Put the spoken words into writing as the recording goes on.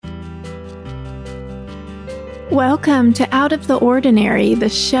Welcome to Out of the Ordinary, the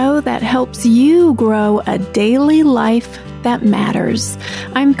show that helps you grow a daily life that matters.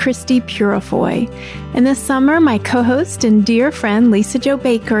 I'm Christy Purifoy, and this summer my co-host and dear friend Lisa-Jo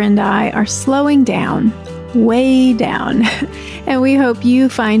Baker and I are slowing down, way down, and we hope you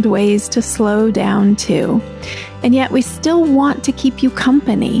find ways to slow down too. And yet we still want to keep you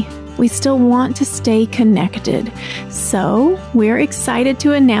company. We still want to stay connected. So we're excited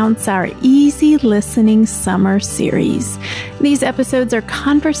to announce our Easy Listening Summer Series. These episodes are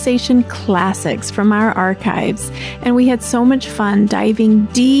conversation classics from our archives, and we had so much fun diving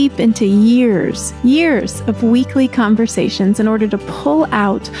deep into years of weekly conversations in order to pull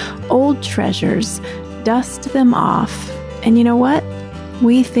out old treasures, dust them off. And you know what?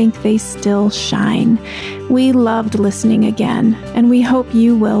 We think they still shine. We loved listening again, and we hope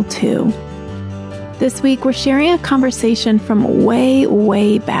you will too. This week, we're sharing a conversation from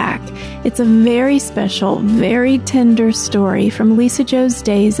way back. It's a very special, very tender story from Lisa-Jo's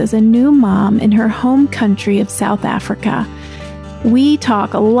days as a new mom in her home country of South Africa. We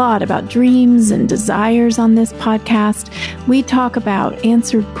talk a lot about dreams and desires on this podcast. We talk about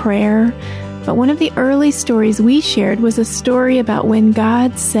answered prayer. But one of the early stories we shared was a story about when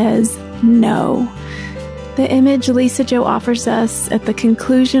God says no. The image Lisa-Jo offers us at the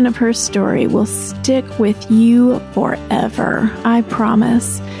conclusion of her story will stick with you forever. I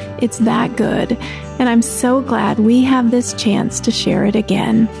promise. It's that good. And I'm so glad we have this chance to share it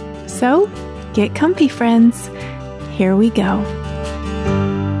again. So, get comfy, friends. Here we go.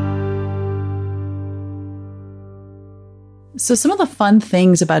 So some of the fun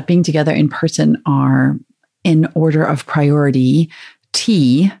things about being together in person are, in order of priority,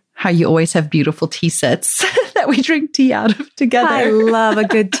 tea, how you always have beautiful tea sets that we drink tea out of together. I love a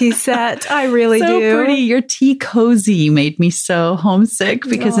good tea set. I really do. So pretty. Your tea cozy made me so homesick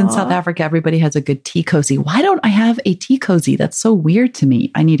because in South Africa, everybody has a good tea cozy. Why don't I have a tea cozy? That's so weird to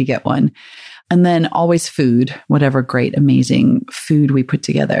me. I need to get one. And then always food, whatever great, amazing food we put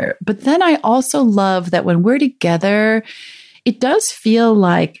together. But then I also love that when we're together, it does feel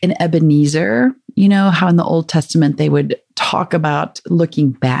like an Ebenezer. You know how in the Old Testament they would talk about looking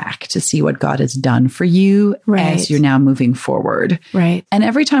back to see what God has done for you as you're now moving forward. Right. And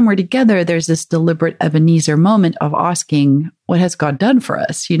every time we're together, there's this deliberate Ebenezer moment of asking, what has God done for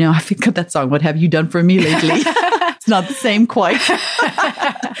us? You know, I think of that song, What Have You Done For Me Lately? It's not the same quite.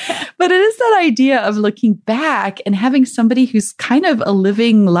 But it is that idea of looking back and having somebody who's kind of a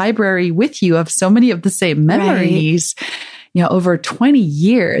living library with you of so many of the same memories. Right. You know, over 20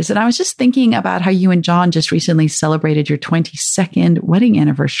 years. And I was just thinking about how you and John just recently celebrated your 22nd wedding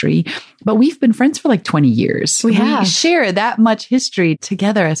anniversary, but we've been friends for like 20 years. We share that much history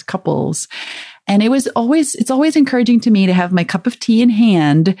together as couples. And it's always encouraging to me to have my cup of tea in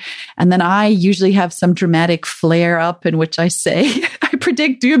hand. And then I usually have some dramatic flare up in which I say, I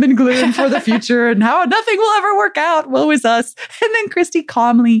predict doom and gloom for the future and how nothing will ever work out. Woe is us. And then Christy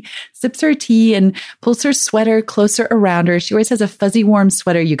calmly sips her tea and pulls her sweater closer around her. She always has a fuzzy warm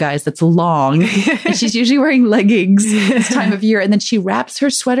sweater, you guys, that's long. And she's usually wearing leggings this time of year. And then she wraps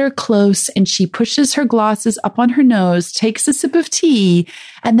her sweater close and she pushes her glasses up on her nose, takes a sip of tea,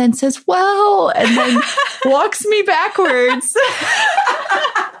 and then says, well, and then walks me backwards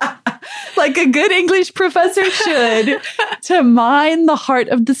like a good English professor should to mine the heart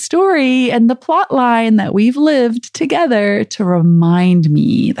of the story and the plot line that we've lived together to remind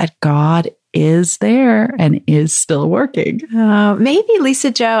me that God is there and is still working. Maybe,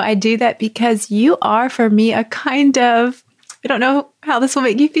 Lisa-Jo, I do that because you are, for me, a kind of, I don't know how this will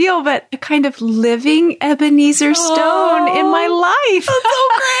make you feel, but a kind of living Ebenezer stone in my life. That's so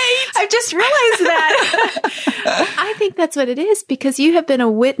great. I've just realized that. I think that's what it is, because you have been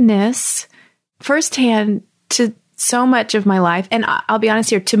a witness firsthand to so much of my life. And I'll be honest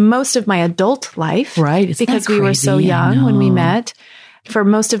here, to most of my adult life. Right. Isn't because that we were so young when we met. For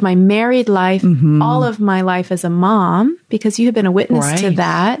most of my married life, all of my life as a mom, because you have been a witness to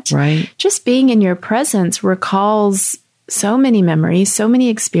that. Right. Just being in your presence recalls so many memories, so many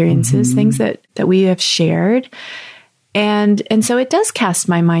experiences, things that we have shared. And so it does cast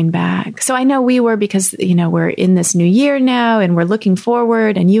my mind back. So I know we were, because, you know, we're in this new year now and we're looking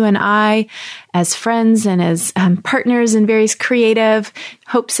forward, and you and I as friends and as partners in various creative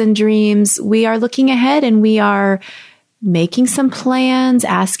hopes and dreams, we are looking ahead and we are making some plans,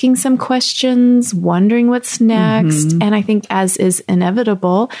 asking some questions, wondering what's next. And I think, as is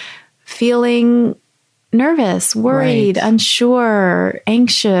inevitable, feeling nervous, worried, unsure,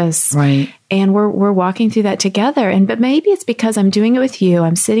 anxious. Right. And we're walking through that together. But maybe it's because I'm doing it with you.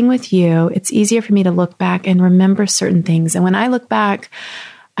 I'm sitting with you. It's easier for me to look back and remember certain things. And when I look back,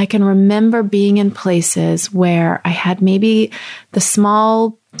 I can remember being in places where I had maybe the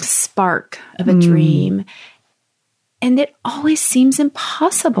small spark of a dream, and it always seems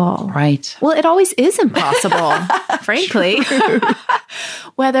impossible. Right. Well, it always is impossible, frankly.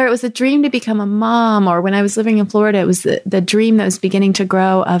 Whether it was a dream to become a mom, or when I was living in Florida, it was the dream that was beginning to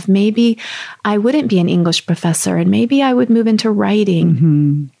grow of maybe I wouldn't be an English professor and maybe I would move into writing.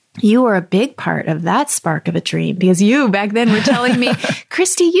 Mm-hmm. You were a big part of that spark of a dream, because you back then were telling me,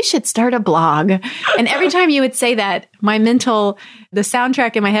 Christy, you should start a blog. And every time you would say that, the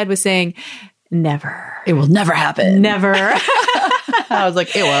soundtrack in my head was saying, never. It will never happen. Never. I was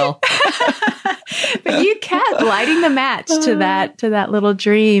like, it will. But you kept lighting the match to that little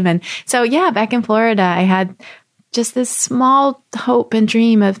dream. And so, back in Florida, I had just this small hope and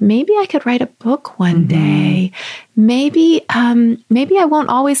dream of maybe I could write a book one day. Maybe I won't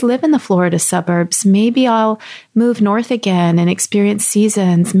always live in the Florida suburbs. Maybe I'll move north again and experience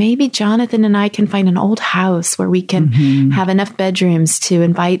seasons. Maybe Jonathan and I can find an old house where we can have enough bedrooms to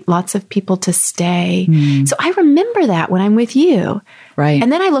invite lots of people to stay. So I remember that when I'm with you. Right.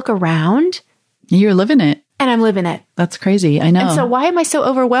 And then I look around. You're living it. And I'm living it. That's crazy. I know. And so why am I so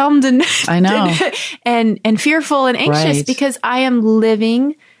overwhelmed and I know and fearful and anxious? Right. Because I am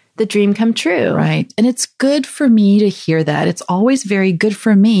living the dream come true. Right. And it's good for me to hear that. It's always very good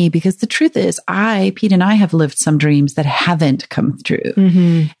for me, because the truth is Pete and I have lived some dreams that haven't come true.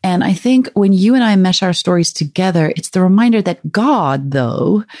 Mm-hmm. And I think when you and I mesh our stories together, it's the reminder that God,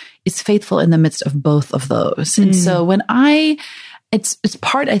 though, is faithful in the midst of both of those. And so when it's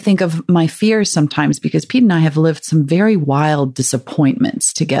part, I think, of my fear sometimes, because Pete and I have lived some very wild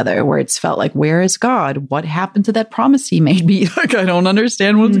disappointments together where it's felt like, where is God? What happened to that promise he made me? Like, I don't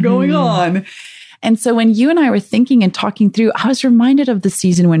understand what's going on. And so when you and I were thinking and talking through, I was reminded of the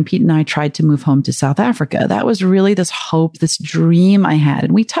season when Pete and I tried to move home to South Africa. That was really this hope, this dream I had.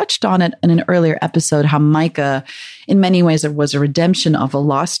 And we touched on it in an earlier episode, how Micah, in many ways, there was a redemption of a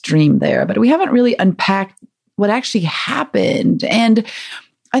lost dream there. But we haven't really unpacked what actually happened. And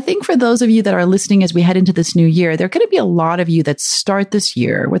I think for those of you that are listening as we head into this new year, there are going to be a lot of you that start this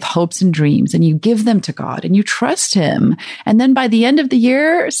year with hopes and dreams, and you give them to God and you trust him. And then by the end of the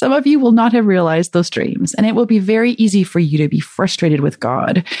year, some of you will not have realized those dreams. And it will be very easy for you to be frustrated with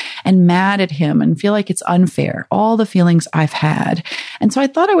God and mad at him and feel like it's unfair, all the feelings I've had. And so I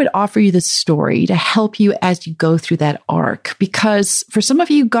thought I would offer you this story to help you as you go through that arc, because for some of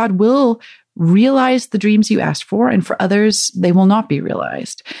you, God will realize the dreams you asked for, and for others, they will not be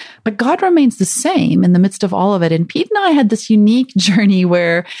realized. But God remains the same in the midst of all of it. And Pete and I had this unique journey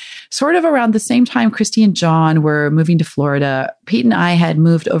where, sort of around the same time Christy and John were moving to Florida, Pete and I had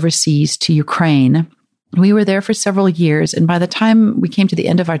moved overseas to Ukraine. We were there for several years. And by the time we came to the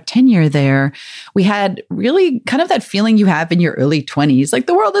end of our tenure there, we had really kind of that feeling you have in your early 20s, like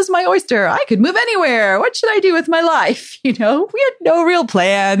the world is my oyster. I could move anywhere. What should I do with my life? You know, we had no real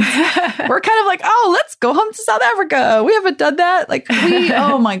plans. We're kind of like, oh, let's go home to South Africa. We haven't done that. Like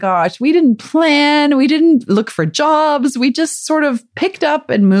oh my gosh, we didn't plan. We didn't look for jobs. We just sort of picked up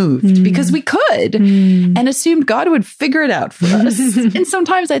and moved because we could and assumed God would figure it out for us. And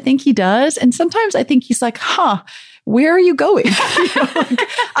sometimes I think he does. And sometimes I think he's like, where are you going?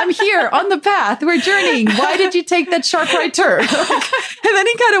 I'm here on the path. We're journeying. Why did you take that sharp right turn? And then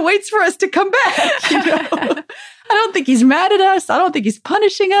he kind of waits for us to come back. I don't think he's mad at us. I don't think he's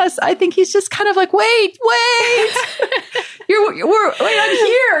punishing us. I think he's just kind of like, wait. I'm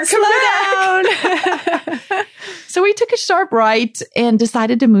here. Come down. So we took a sharp right and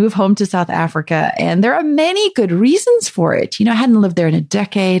decided to move home to South Africa. And there are many good reasons for it. You know, I hadn't lived there in a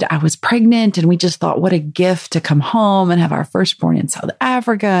decade. I was pregnant, and we just thought, what a gift to come home and have our firstborn in South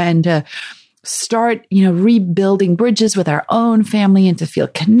Africa and to start, rebuilding bridges with our own family and to feel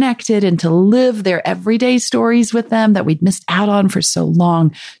connected and to live their everyday stories with them that we'd missed out on for so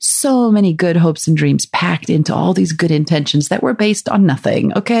long. So many good hopes and dreams packed into all these good intentions that were based on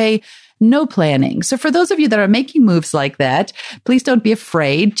nothing. Okay. No planning. So for those of you that are making moves like that, please don't be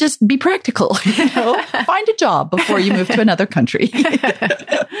afraid. Just be practical. Find a job before you move to another country.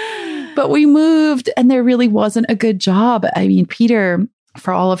 But we moved and there really wasn't a good job. I mean, Peter,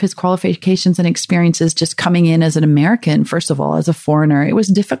 for all of his qualifications and experiences, just coming in as an American, first of all, as a foreigner, it was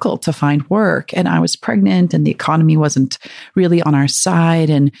difficult to find work. And I was pregnant and the economy wasn't really on our side.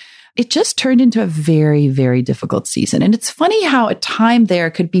 And it just turned into a very, very difficult season. And it's funny how a time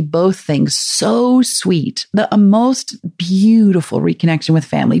there could be both things so sweet, a most beautiful reconnection with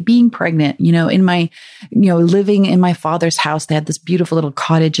family, being pregnant, in my, living in my father's house. They had this beautiful little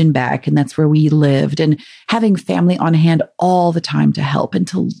cottage in back, and that's where we lived, and having family on hand all the time to help and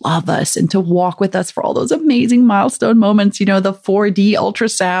to love us and to walk with us for all those amazing milestone moments, the 4D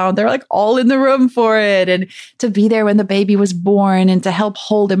ultrasound, they're like all in the room for it, and to be there when the baby was born and to help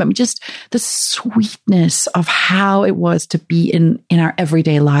hold him. I mean, just the sweetness of how it was to be in our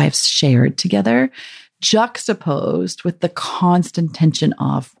everyday lives shared together, juxtaposed with the constant tension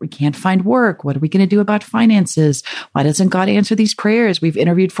of, we can't find work. What are we going to do about finances? Why doesn't God answer these prayers? We've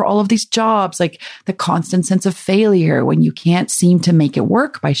interviewed for all of these jobs, like the constant sense of failure when you can't seem to make it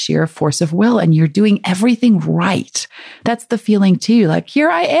work by sheer force of will and you're doing everything right. That's the feeling too. Like,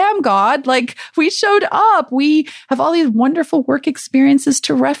 here I am, God. Like, we showed up. We have all these wonderful work experiences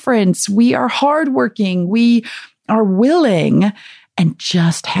to reference. We are hardworking. We are willing. And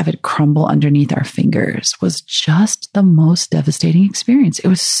just have it crumble underneath our fingers was just the most devastating experience. It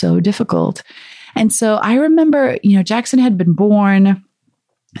was so difficult. And so I remember, Jackson had been born.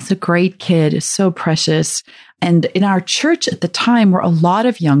 It's a great kid, so precious. And in our church at the time were a lot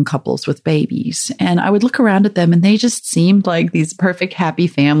of young couples with babies. And I would look around at them and they just seemed like these perfect, happy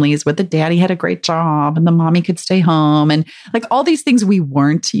families where the daddy had a great job and the mommy could stay home. And like all these things we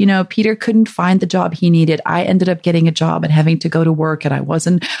weren't, Peter couldn't find the job he needed. I ended up getting a job and having to go to work, and I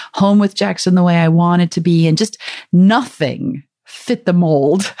wasn't home with Jackson the way I wanted to be. And just nothing fit the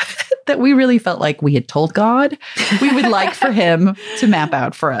mold that we really felt like we had told God we would like for him to map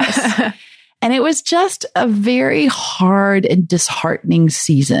out for us. And it was just a very hard and disheartening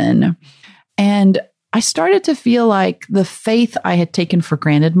season. And I started to feel like the faith I had taken for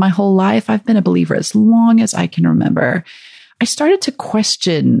granted my whole life, I've been a believer as long as I can remember, I started to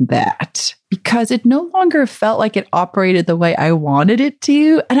question that because it no longer felt like it operated the way I wanted it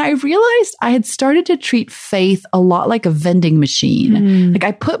to. And I realized I had started to treat faith a lot like a vending machine. Like,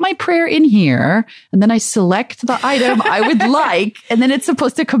 I put my prayer in here and then I select the item I would like, and then it's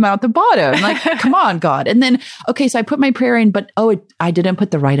supposed to come out the bottom. Like, come on, God. And then, okay, so I put my prayer in, but I didn't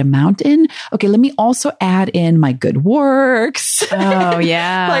put the right amount in. Okay, let me also add in my good works. Oh,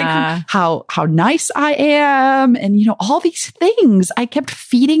 yeah. Like how nice I am. And, all these things I kept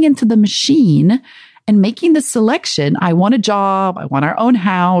feeding into the machine and making the selection. I want a job. I want our own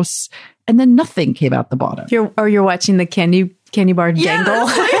house. And then nothing came out the bottom. You're watching the candy bar dangle.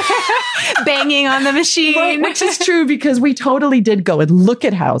 Banging on the machine. Well, which is true, because we totally did go and look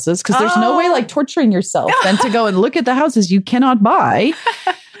at houses, because there's no way like torturing yourself than to go and look at the houses you cannot buy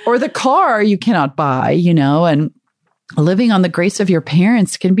or the car you cannot buy, and living on the grace of your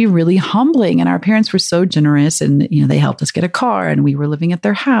parents can be really humbling. And our parents were so generous, and, they helped us get a car, and we were living at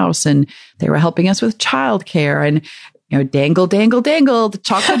their house, and they were helping us with childcare, and, dangle, dangle, dangle. The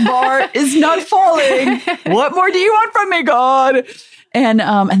chocolate bar is not falling. What more do you want from me, God? And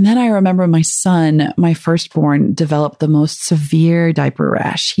then I remember my son, my firstborn, developed the most severe diaper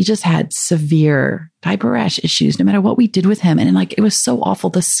rash. He just had severe diaper rash issues no matter what we did with him. And it was so awful.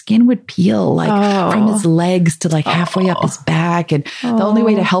 The skin would peel from his legs to halfway up his back. And the only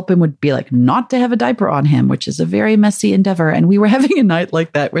way to help him would be not to have a diaper on him, which is a very messy endeavor. And we were having a night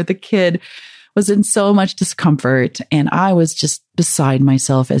like that where the kid was in so much discomfort. And I was just beside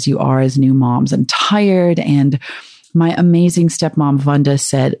myself, as you are as new moms, and tired. And my amazing stepmom, Vanda,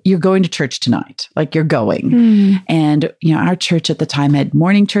 said, "You're going to church tonight. Like, you're going." And, our church at the time had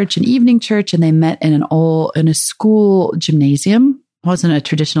morning church and evening church, and they met in a school gymnasium. It wasn't a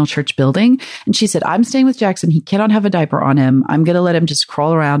traditional church building. And she said, "I'm staying with Jackson. He cannot have a diaper on him. I'm going to let him just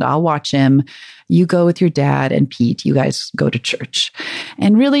crawl around. I'll watch him. You go with your dad and Pete. You guys go to church."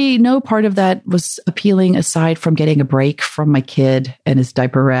 And really, no part of that was appealing aside from getting a break from my kid and his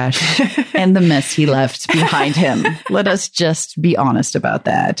diaper rash and the mess he left behind him. Let us just be honest about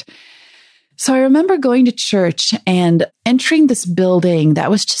that. So I remember going to church and entering this building that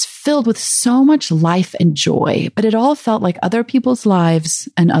was just filled with so much life and joy, but it all felt like other people's lives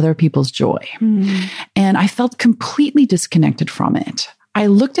and other people's joy. And I felt completely disconnected from it. I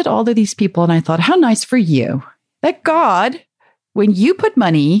looked at all of these people and I thought, how nice for you that God, when you put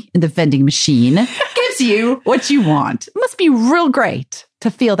money in the vending machine, gives you what you want. It must be real great to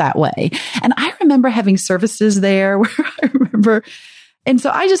feel that way. And I remember having services there where and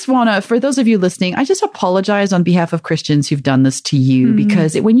so I just want to, for those of you listening, I just apologize on behalf of Christians who've done this to you,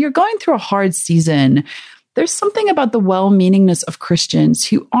 because when you're going through a hard season, there's something about the well-meaningness of Christians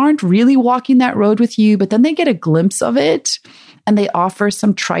who aren't really walking that road with you, but then they get a glimpse of it and they offer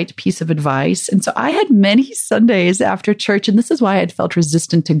some trite piece of advice. And so I had many Sundays after church, and this is why I'd felt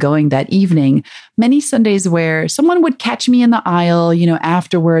resistant to going that evening. Many Sundays where someone would catch me in the aisle,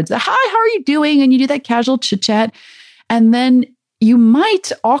 afterwards. Hi, how are you doing? And you do that casual chit chat. And then you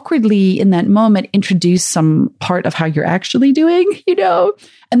might awkwardly in that moment introduce some part of how you're actually doing,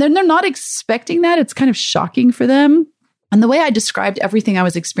 and then they're not expecting that. It's kind of shocking for them. And the way I described everything I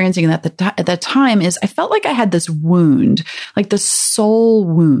was experiencing at that time is I felt like I had this wound, like the soul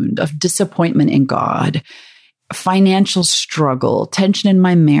wound of disappointment in God, financial struggle, tension in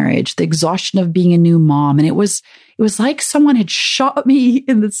my marriage, the exhaustion of being a new mom. And it was like someone had shot me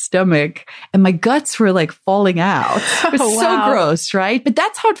in the stomach and my guts were like falling out. It was so gross, right? But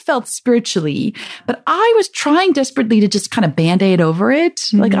that's how it felt spiritually. But I was trying desperately to just kind of Band-Aid over it.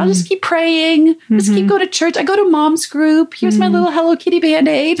 Mm-hmm. Like, I'll just keep praying, just keep going to church. I go to mom's group. Here's my little Hello Kitty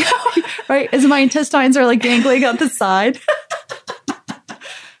Band-Aid, right? As my intestines are like dangling out the side.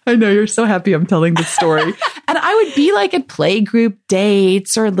 I know, you're so happy I'm telling this story. And I would be like at playgroup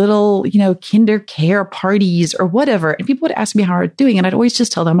dates or little, kinder care parties or whatever. And people would ask me how I'm doing. And I'd always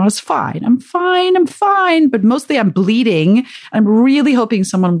just tell them I was fine. I'm fine. But mostly I'm bleeding. I'm really hoping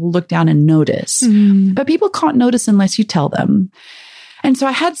someone will look down and notice. But people can't notice unless you tell them. And so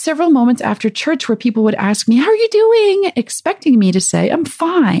I had several moments after church where people would ask me, how are you doing? Expecting me to say, I'm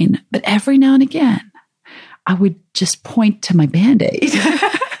fine. But every now and again, I would just point to my Band-Aid.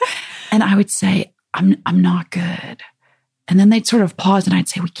 And I would say, I'm not good. And then they'd sort of pause and I'd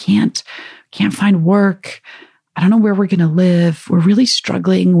say, we can't find work. I don't know where we're going to live. We're really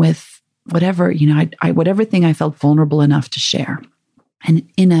struggling with whatever, whatever thing I felt vulnerable enough to share. And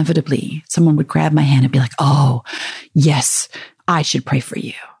inevitably someone would grab my hand and be like, oh, yes, I should pray for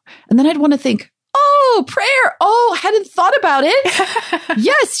you. And then I'd want to think, oh, prayer. Oh, I hadn't thought about it.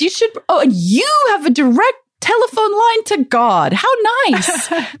 Yes, you should. Oh, and you have a direct telephone line to God. How nice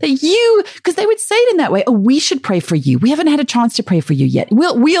that because they would say it in that way. Oh, we should pray for you. We haven't had a chance to pray for you yet.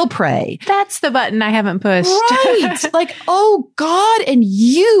 We'll pray. That's the button I haven't pushed. Right. Like, oh, God and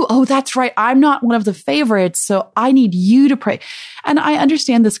you. Oh, that's right. I'm not one of the favorites. So I need you to pray. And I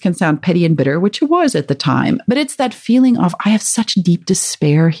understand this can sound petty and bitter, which it was at the time, but it's that feeling of, I have such deep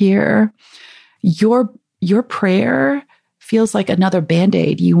despair here. Your prayer feels like another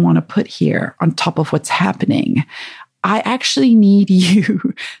Band-Aid you want to put here on top of what's happening. I actually need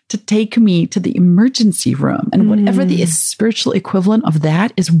you to take me to the emergency room. And whatever the spiritual equivalent of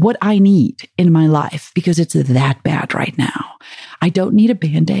that is what I need in my life, because it's that bad right now. I don't need a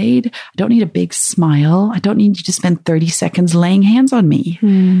Band-Aid. I don't need a big smile. I don't need you to spend 30 seconds laying hands on me.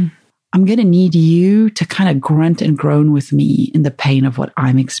 I'm going to need you to kind of grunt and groan with me in the pain of what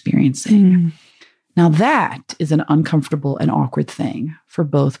I'm experiencing. Now, that is an uncomfortable and awkward thing for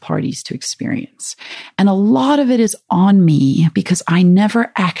both parties to experience. And a lot of it is on me because I never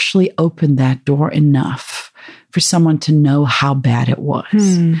actually opened that door enough for someone to know how bad it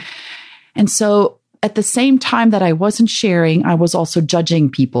was. And so at the same time that I wasn't sharing, I was also judging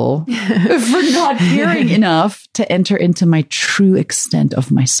people for not caring enough to enter into my true extent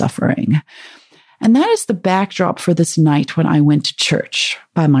of my suffering. And that is the backdrop for this night when I went to church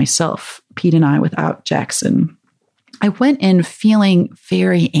by myself, Pete and I without Jackson. I went in feeling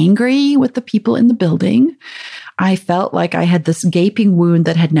very angry with the people in the building. I felt like I had this gaping wound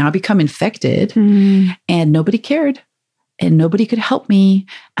that had now become infected and nobody cared and nobody could help me.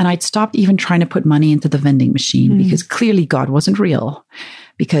 And I'd stopped even trying to put money into the vending machine because clearly God wasn't real,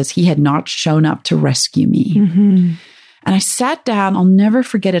 because he had not shown up to rescue me. And I sat down, I'll never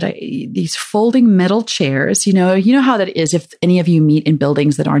forget it, these folding metal chairs, you know how that is if any of you meet in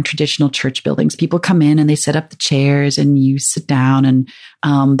buildings that aren't traditional church buildings. People come in and they set up the chairs and you sit down, and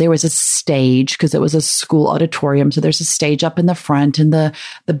there was a stage because it was a school auditorium. So there's a stage up in the front, and the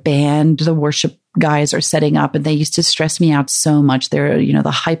band, the worship guys are setting up, and they used to stress me out so much. They're,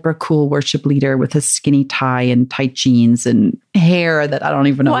 the hyper cool worship leader with a skinny tie and tight jeans and hair that I don't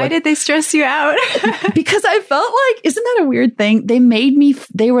even know. Why did they stress you out? Because I felt like, isn't that a weird thing?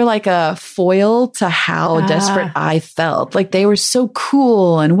 They were like a foil to how desperate I felt. Like they were so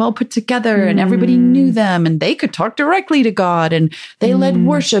cool and well put together and everybody knew them and they could talk directly to God, and they led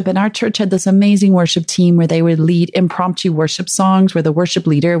worship. And our church had this amazing worship team where they would lead impromptu worship songs where the worship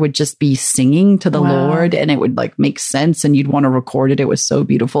leader would just be singing to the Lord, and it would like make sense and you'd want to record it. It was so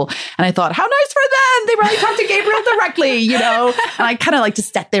beautiful. And I thought, how nice for them. They probably talked to Gabriel directly, And I kind of like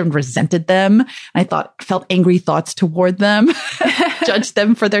just sat there and resented them. I felt angry thoughts toward them, judged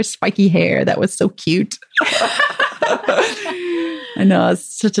them for their spiky hair. That was so cute. I know, I was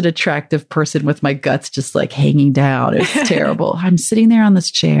such an attractive person with my guts just like hanging down. It's terrible. I'm sitting there on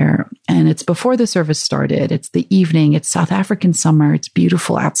this chair and it's before the service started. It's the evening. It's South African summer. It's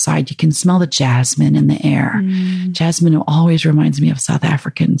beautiful outside. You can smell the jasmine in the air. Jasmine always reminds me of South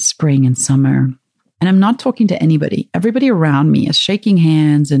African spring and summer. And I'm not talking to anybody. Everybody around me is shaking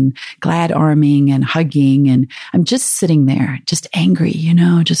hands and glad arming and hugging. And I'm just sitting there, just angry,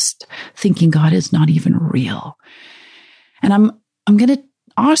 just thinking God is not even real. And I'm going to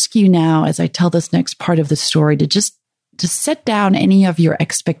ask you now, as I tell this next part of the story, to set down any of your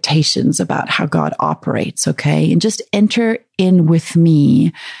expectations about how God operates, okay? And just enter in with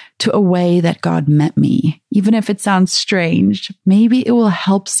me to a way that God met me. Even if it sounds strange, maybe it will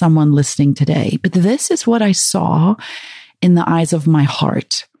help someone listening today. But this is what I saw in the eyes of my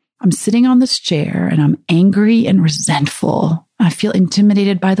heart. I'm sitting on this chair and I'm angry and resentful. I feel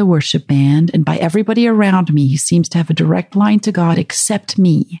intimidated by the worship band and by everybody around me who seems to have a direct line to God except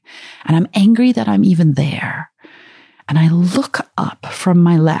me. And I'm angry that I'm even there. And I look up from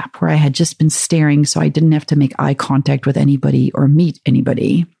my lap where I had just been staring so I didn't have to make eye contact with anybody or meet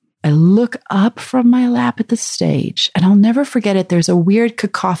anybody. I look up from my lap at the stage and I'll never forget it. There's a weird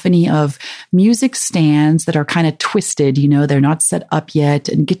cacophony of music stands that are kind of twisted, they're not set up yet,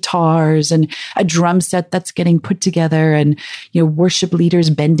 and guitars and a drum set that's getting put together and, worship leaders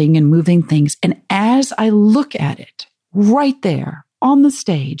bending and moving things. And as I look at it, right there on the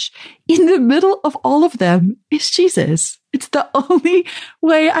stage, in the middle of all of them is Jesus. It's the only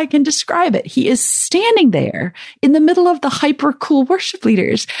way I can describe it. He is standing there in the middle of the hyper cool worship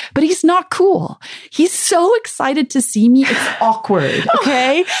leaders, but he's not cool. He's so excited to see me. It's awkward.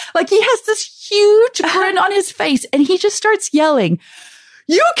 Okay. Like he has this huge grin on his face and he just starts yelling,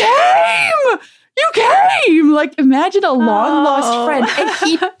 "You came! You came!" Like imagine a long lost friend.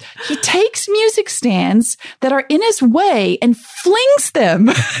 And he takes music stands that are in his way and flings them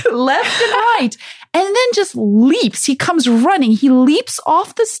left and right. And then just leaps. He comes running. He leaps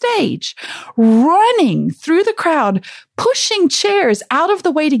off the stage, running through the crowd, pushing chairs out of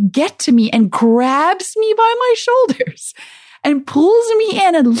the way to get to me and grabs me by my shoulders and pulls me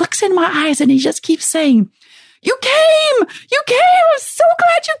in and looks in my eyes. And he just keeps saying, "You came! You came! I'm so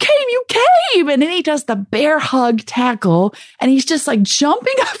glad you came! You came!" And then he does the bear hug tackle and he's just like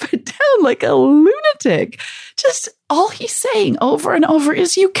jumping up and down like a lunatic. Just all he's saying over and over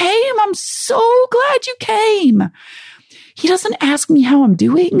is, "You came! I'm so glad you came!" He doesn't ask me how I'm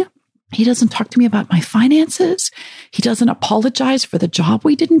doing. He doesn't talk to me about my finances. He doesn't apologize for the job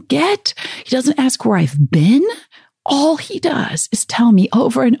we didn't get. He doesn't ask where I've been. All he does is tell me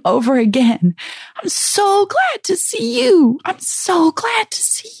over and over again, "I'm so glad to see you. I'm so glad to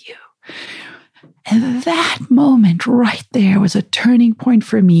see you." And that moment right there was a turning point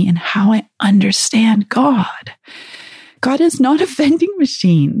for me in how I understand God. God is not a vending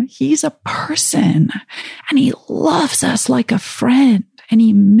machine. He's a person and he loves us like a friend and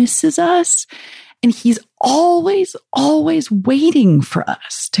he misses us. And he's always, always waiting for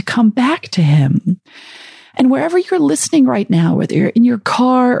us to come back to him. And wherever you're listening right now, whether you're in your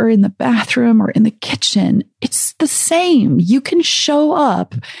car or in the bathroom or in the kitchen, it's the same. You can show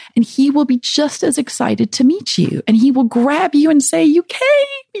up and he will be just as excited to meet you. And he will grab you and say, "You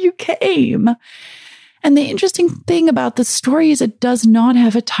came, you came." And the interesting thing about this story is it does not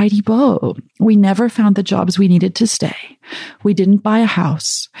have a tidy bow. We never found the jobs we needed to stay. We didn't buy a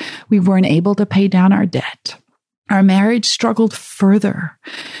house. We weren't able to pay down our debt. Our marriage struggled further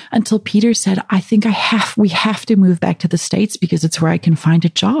until Peter said, "I think we have to move back to the States because it's where I can find a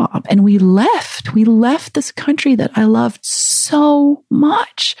job." And we left this country that I loved so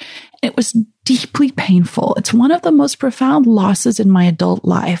much. It was deeply painful. It's one of the most profound losses in my adult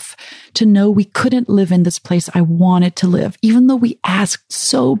life to know we couldn't live in this place I wanted to live. Even though we asked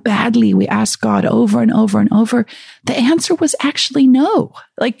so badly, we asked God over and over and over, the answer was actually no.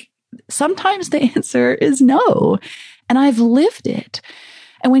 Like, sometimes the answer is no. And I've lived it.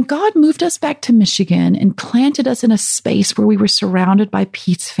 And when God moved us back to Michigan and planted us in a space where we were surrounded by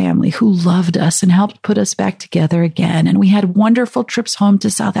Pete's family who loved us and helped put us back together again, and we had wonderful trips home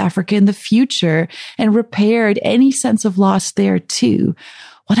to South Africa in the future and repaired any sense of loss there too,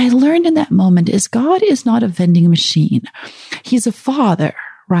 what I learned in that moment is God is not a vending machine. He's a father,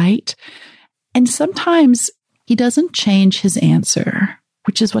 right? And sometimes he doesn't change his answer,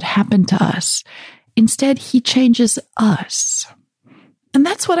 which is what happened to us. Instead, he changes us. And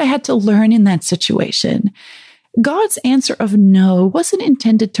that's what I had to learn in that situation. God's answer of no wasn't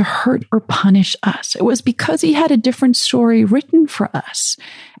intended to hurt or punish us. It was because he had a different story written for us.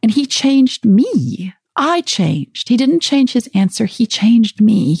 And he changed me I changed. He didn't change his answer. He changed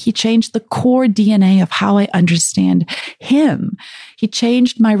me. He changed the core DNA of how I understand him. He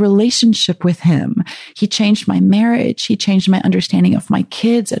changed my relationship with him. He changed my marriage. He changed my understanding of my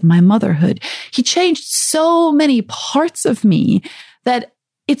kids and my motherhood. He changed so many parts of me that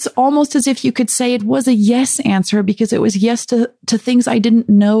it's almost as if you could say it was a yes answer, because it was yes to things I didn't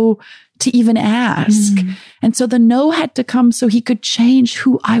know to even ask. And so the no had to come so he could change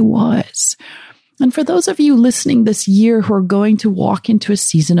who I was. And for those of you listening this year who are going to walk into a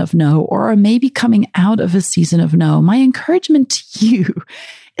season of no, or are maybe coming out of a season of no, my encouragement to you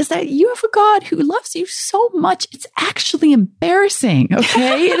is that you have a God who loves you so much, it's actually embarrassing,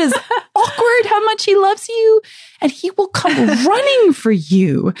 okay? It is awkward how much he loves you, and he will come running for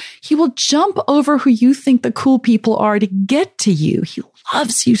you. He will jump over who you think the cool people are to get to you. He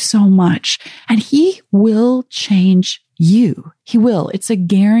loves you so much, and he will change you. He will. It's a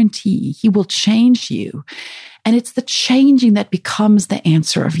guarantee. He will change you. And it's the changing that becomes the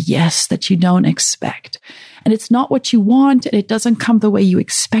answer of yes that you don't expect. And it's not what you want, and it doesn't come the way you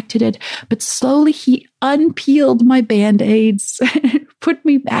expected it. But slowly he unpeeled my Band-Aids, put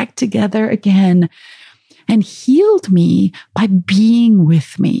me back together again, and healed me by being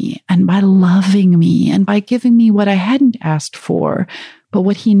with me and by loving me and by giving me what I hadn't asked for, but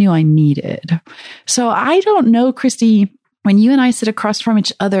what he knew I needed. So I don't know, Christy, when you and I sit across from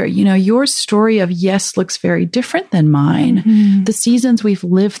each other, you know, your story of yes looks very different than mine, the seasons we've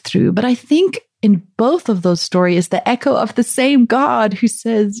lived through. But I think in both of those stories, the echo of the same God who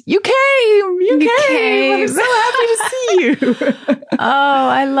says, you came. I'm so happy to see you. Oh,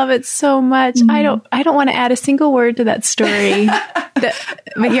 I love it so much. I don't want to add a single word to that story.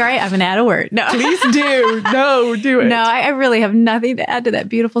 But here I'm going to add a word. No, please do. No, do it. No, I really have nothing to add to that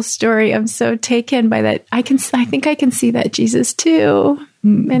beautiful story. I'm so taken by that. I think I can see that Jesus too.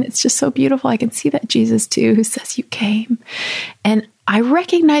 And it's just so beautiful. I can see that Jesus too, who says you came. And I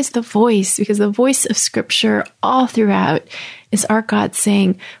recognize the voice, because the voice of Scripture all throughout is our God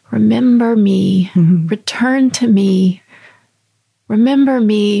saying, remember me, return to me, remember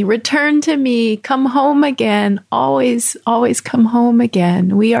me, return to me, come home again, always, always come home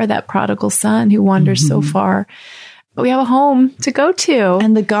again. We are that prodigal son who wanders so far, but we have a home to go to.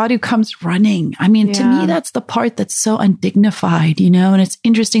 And the God who comes running. I mean, to me, that's the part that's so undignified, you know, and it's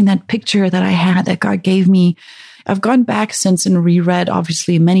interesting, that picture that I had that God gave me. I've gone back since and reread,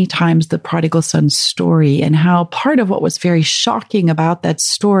 obviously, many times the prodigal son story, and how part of what was very shocking about that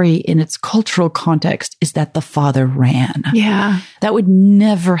story in its cultural context is that the father ran. Yeah. That would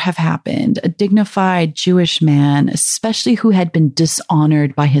never have happened. A dignified Jewish man, especially who had been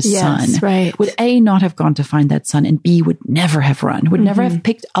dishonored by his son, right, would A, not have gone to find that son, and B, would never have run, would never have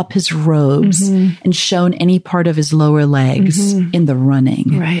picked up his robes and shown any part of his lower legs in the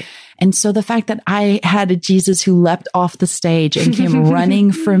running. Right. And so the fact that I had a Jesus who leapt off the stage and came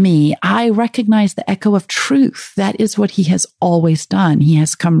running for me, I recognize the echo of truth. That is what he has always done. He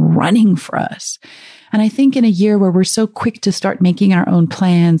has come running for us. And I think in a year where we're so quick to start making our own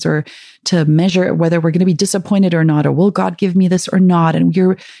plans, or to measure whether we're going to be disappointed or not, or will God give me this or not, and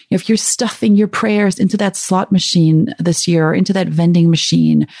if you're stuffing your prayers into that slot machine this year, or into that vending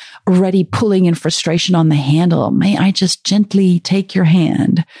machine, already pulling in frustration on the handle, may I just gently take your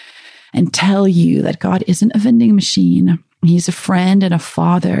hand and tell you that God isn't a vending machine. He's a friend and a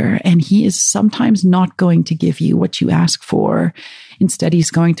father, and he is sometimes not going to give you what you ask for. Instead,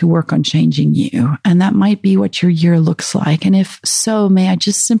 he's going to work on changing you. And that might be what your year looks like. And if so, may I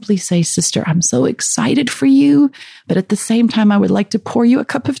just simply say, sister, I'm so excited for you. But at the same time, I would like to pour you a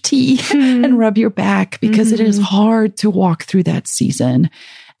cup of tea and rub your back, because it is hard to walk through that season.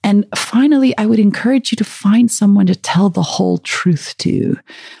 And finally, I would encourage you to find someone to tell the whole truth to,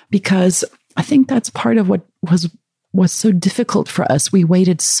 because I think that's part of what was so difficult for us. We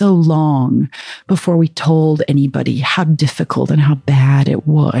waited so long before we told anybody how difficult and how bad it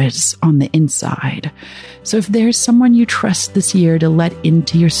was on the inside. So if there's someone you trust this year to let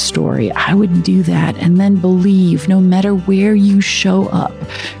into your story, I would do that, and then believe no matter where you show up,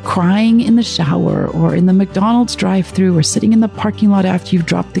 crying in the shower, or in the McDonald's drive-thru, or sitting in the parking lot after you've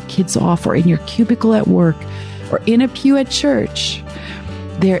dropped the kids off, or in your cubicle at work, or in a pew at church,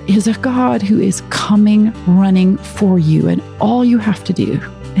 there is a God who is coming running for you. And all you have to do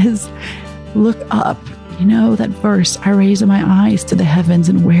is look up. You know that verse, I raise my eyes to the heavens,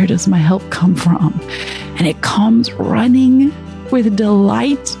 and where does my help come from? And it comes running with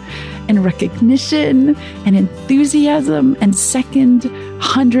delight and recognition and enthusiasm and second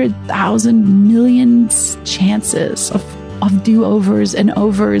 100,000 million chances of of do-overs and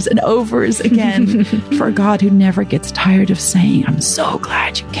overs and overs again for a God who never gets tired of saying, I'm so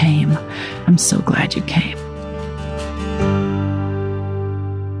glad you came. I'm so glad you came.